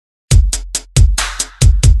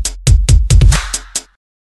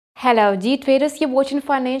Hello, dear traders, you're watching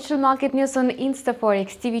financial market news on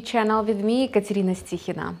ИнстаФорекс TV channel with me, Katerina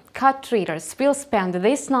Stikhina. CAD traders will spend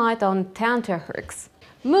this night on tenterhooks.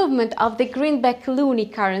 Movement of the greenback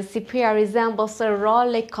loonie currency pair resembles a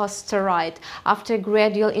roller coaster ride. After a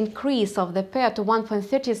gradual increase of the pair to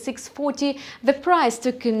 1.3640, the price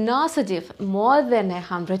took a nosedive more than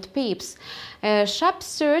 100 pips. A sharp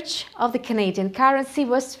surge of the Canadian currency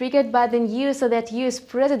was triggered by the news that US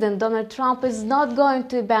President Donald Trump is not going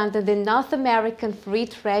to abandon the North American Free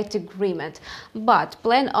Trade Agreement, but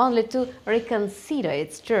plan only to reconsider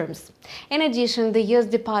its terms. In addition, the US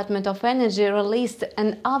Department of Energy released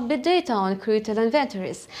an upbeat data on crude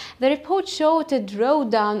inventories. The report showed a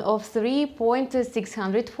drawdown of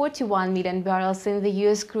 3.641 million barrels in the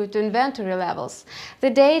US crude inventory levels. The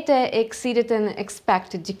data exceeded an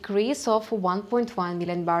expected decrease of 1.1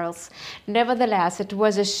 million barrels. Nevertheless, it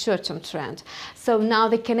was a short-term trend. So now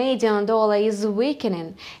the Canadian dollar is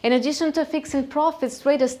weakening. In addition to fixing profits,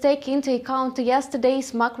 traders take into account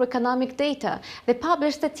yesterday's macroeconomic data. The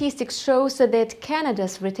published statistics shows that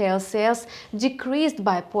Canada's retail sales decreased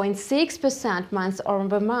by 0.6%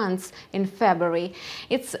 month-over-month in February.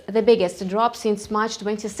 It's the biggest drop since March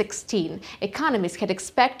 2016. Economists had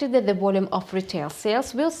expected that the volume of retail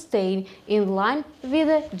sales will stay in line with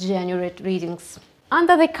the January readings.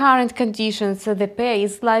 Under the current conditions, the pair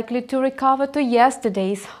is likely to recover to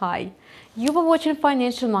yesterday's high. You were watching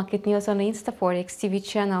financial market news on InstаФорекс TV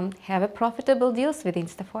channel. Have a profitable deals with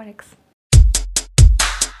ИнстаФорекс.